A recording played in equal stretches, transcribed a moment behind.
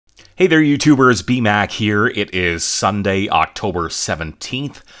Hey there, YouTubers, BMac here. It is Sunday, October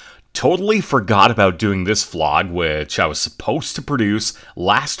 17th. Totally forgot about doing this vlog, which I was supposed to produce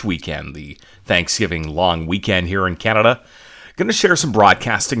last weekend, the Thanksgiving long weekend here in Canada. Going to share some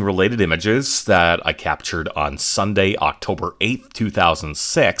broadcasting-related images that I captured on Sunday, October 8th,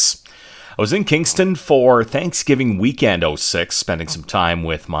 2006. I was in Kingston for Thanksgiving weekend '06, spending some time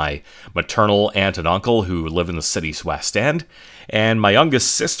with my maternal aunt and uncle who live in the city's West End, and my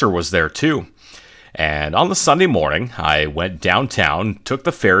youngest sister was there too. And on the Sunday morning, I went downtown, took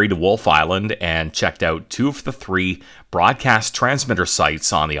the ferry to Wolfe Island, and checked out two of the three broadcast transmitter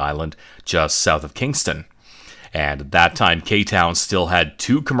sites on the island just south of Kingston. And at that time, K-Town still had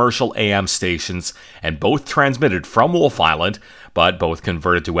two commercial AM stations, and both transmitted from Wolfe Island, but both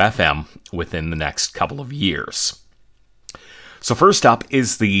converted to FM within the next couple of years. So first up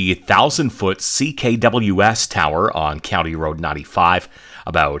is the 1,000-foot CKWS tower on County Road 95,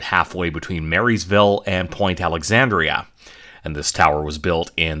 about halfway between Marysville and Point Alexandria. And this tower was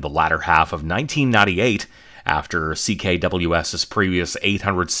built in the latter half of 1998, after CKWS's previous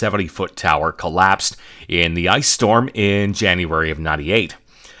 870-foot tower collapsed in the ice storm in January of '98.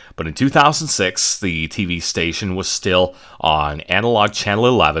 But in 2006, the TV station was still on analog channel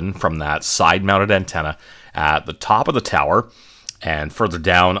 11 from that side-mounted antenna at the top of the tower, and further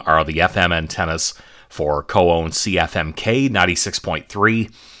down are the FM antennas for co-owned CFMK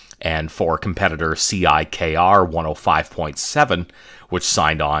 96.3 and for competitor CIKR 105.7, which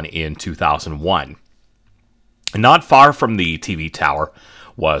signed on in 2001. Not far from the TV tower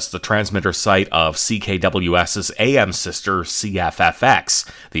was the transmitter site of CKWS's AM sister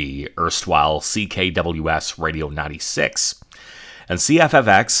CFFX, the erstwhile CKWS Radio 96. And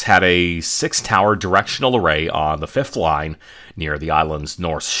CFFX had a 6-tower directional array on the 5th line near the island's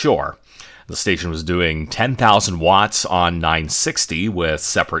north shore. The station was doing 10,000 watts on 960 with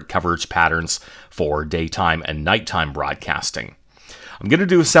separate coverage patterns for daytime and nighttime broadcasting. I'm going to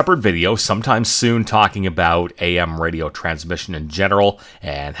do a separate video sometime soon talking about AM radio transmission in general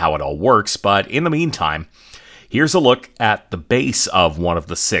and how it all works, but in the meantime, here's a look at the base of one of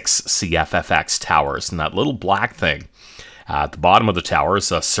the 6 CFFX towers, and that little black thing at the bottom of the tower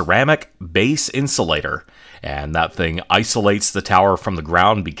is a ceramic base insulator, and that thing isolates the tower from the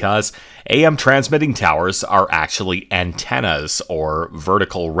ground because AM transmitting towers are actually antennas or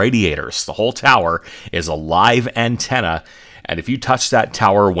vertical radiators. The whole tower is a live antenna, and if you touch that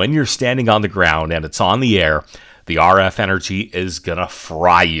tower when you're standing on the ground and it's on the air, the RF energy is gonna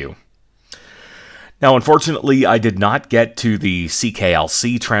fry you. Now, unfortunately, I did not get to the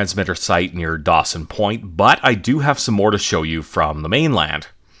CKLC transmitter site near Dawson Point, but I do have some more to show you from the mainland.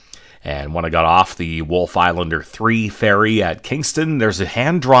 And when I got off the Wolfe Islander 3 ferry at Kingston, there's a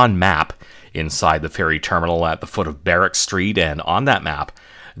hand-drawn map inside the ferry terminal at the foot of Barrack Street, and on that map,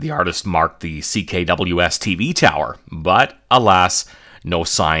 the artist marked the CKWS TV tower, but alas, no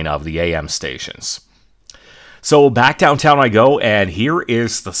sign of the AM stations. So back downtown I go, and here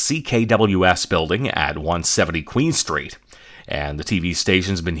is the CKWS building at 170 Queen Street. And the TV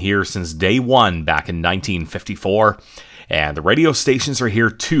station's been here since day one back in 1954, and the radio stations are here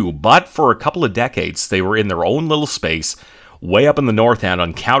too, but for a couple of decades they were in their own little space way up in the north end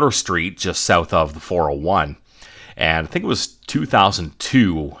on Counter Street just south of the 401. And I think it was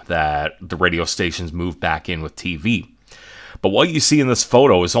 2002 that the radio stations moved back in with TV. But what you see in this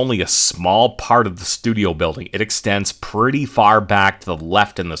photo is only a small part of the studio building. It extends pretty far back to the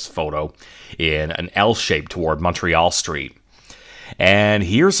left in this photo in an L shape toward Montreal Street. And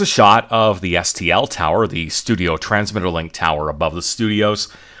here's a shot of the STL tower, the Studio Transmitter Link tower above the studios,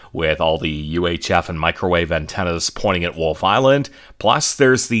 with all the UHF and microwave antennas pointing at Wolfe Island. Plus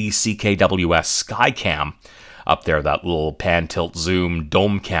there's the CKWS Skycam up there, that little pan, tilt, zoom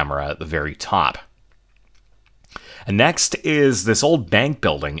dome camera at the very top. And next is this old bank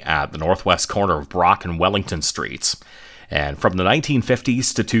building at the northwest corner of Brock and Wellington Streets. And from the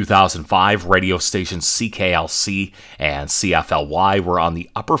 1950s to 2005, radio stations CKLC and CFLY were on the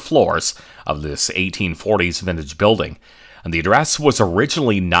upper floors of this 1840s vintage building. And the address was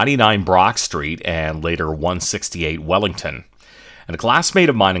originally 99 Brock Street and later 168 Wellington. And a classmate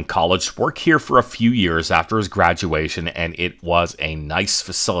of mine in college worked here for a few years after his graduation, and it was a nice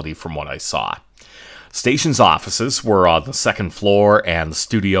facility from what I saw. Station's offices were on the 2nd floor, and the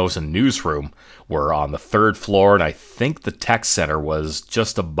studios and newsroom were on the 3rd floor, and I think the tech center was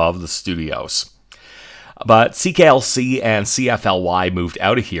just above the studios. But CKLC and CFLY moved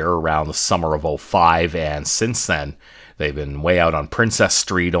out of here around the summer of '05, and since then, they've been way out on Princess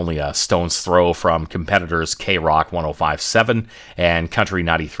Street, only a stone's throw from competitors K-Rock 105.7 and Country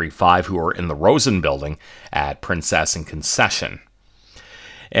 93.5, who are in the Rosen building at Princess and Concession.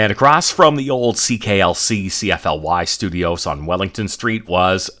 And across from the old CKLC CFLY studios on Wellington Street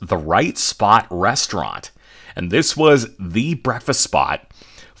was the Right Spot Restaurant. And this was the breakfast spot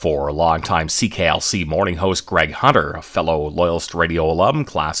for longtime CKLC morning host Greg Hunter, a fellow Loyalist Radio alum,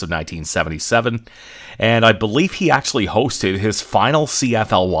 class of 1977. And I believe he actually hosted his final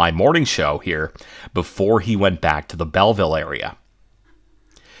CFLY morning show here before he went back to the Belleville area.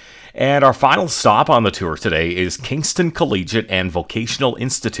 And our final stop on the tour today is Kingston Collegiate and Vocational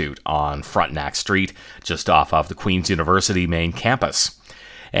Institute on Frontenac Street, just off of the Queen's University main campus.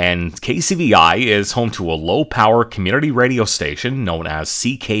 And KCVI is home to a low-power community radio station known as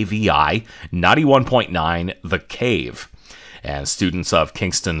CKVI 91.9 The Cave. And students of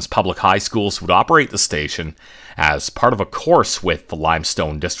Kingston's public high schools would operate the station as part of a course with the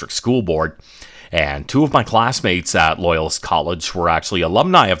Limestone District School Board. And two of my classmates at Loyalist College were actually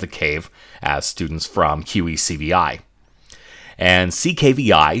alumni of The Cave as students from QECVI. And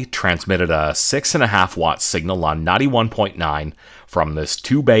CKVI transmitted a 6.5 watt signal on 91.9 from this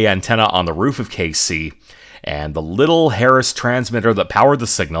 2-bay antenna on the roof of KC, and the little Harris transmitter that powered the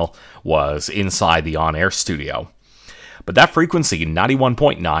signal was inside the on-air studio. But that frequency,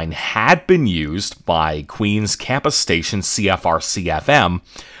 91.9, had been used by Queen's campus station CFRC-FM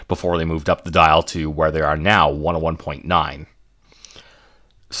before they moved up the dial to where they are now, 101.9.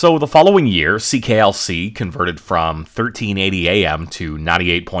 So the following year, CKLC converted from 1380 AM to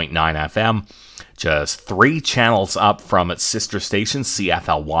 98.9 FM, just 3 channels up from its sister station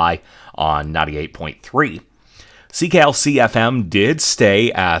CFLY on 98.3. CKLC-FM did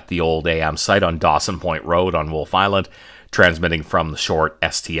stay at the old AM site on Dawson Point Road on Wolfe Island, transmitting from the short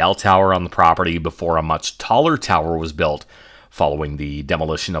STL tower on the property before a much taller tower was built following the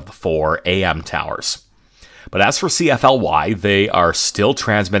demolition of the 4 AM towers. But as for CFLY, they are still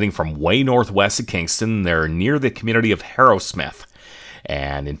transmitting from way northwest of Kingston. They're near the community of Harrowsmith.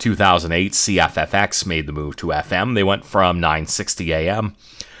 And in 2008, CFFX made the move to FM. They went from 960 AM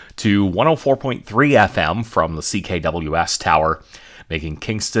to 104.3 FM from the CKWS tower, making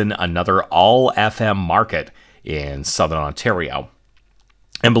Kingston another all-FM market in southern Ontario.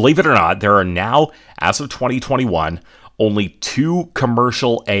 And believe it or not, there are now, as of 2021, only 2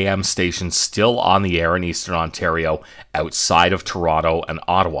 commercial AM stations still on the air in Eastern Ontario outside of Toronto and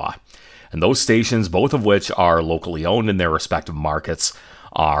Ottawa. And those stations, both of which are locally owned in their respective markets,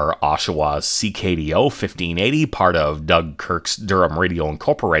 are Oshawa's CKDO 1580, part of Doug Kirk's Durham Radio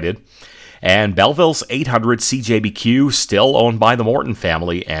Incorporated, and Belleville's 800 CJBQ, still owned by the Morton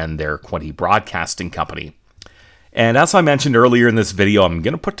family and their Quinte Broadcasting Company. And as I mentioned earlier in this video, I'm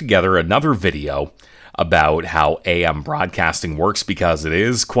going to put together another video about how AM broadcasting works because it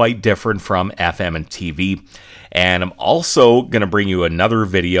is quite different from FM and TV. And I'm also going to bring you another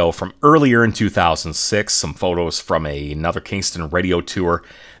video from earlier in 2006, some photos from another Kingston radio tour,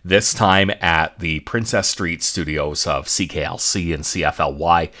 this time at the Princess Street studios of CKLC and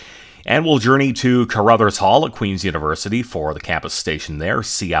CFLY. And we'll journey to Carruthers Hall at Queen's University for the campus station there,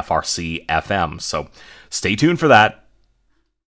 CFRC-FM. So stay tuned for that.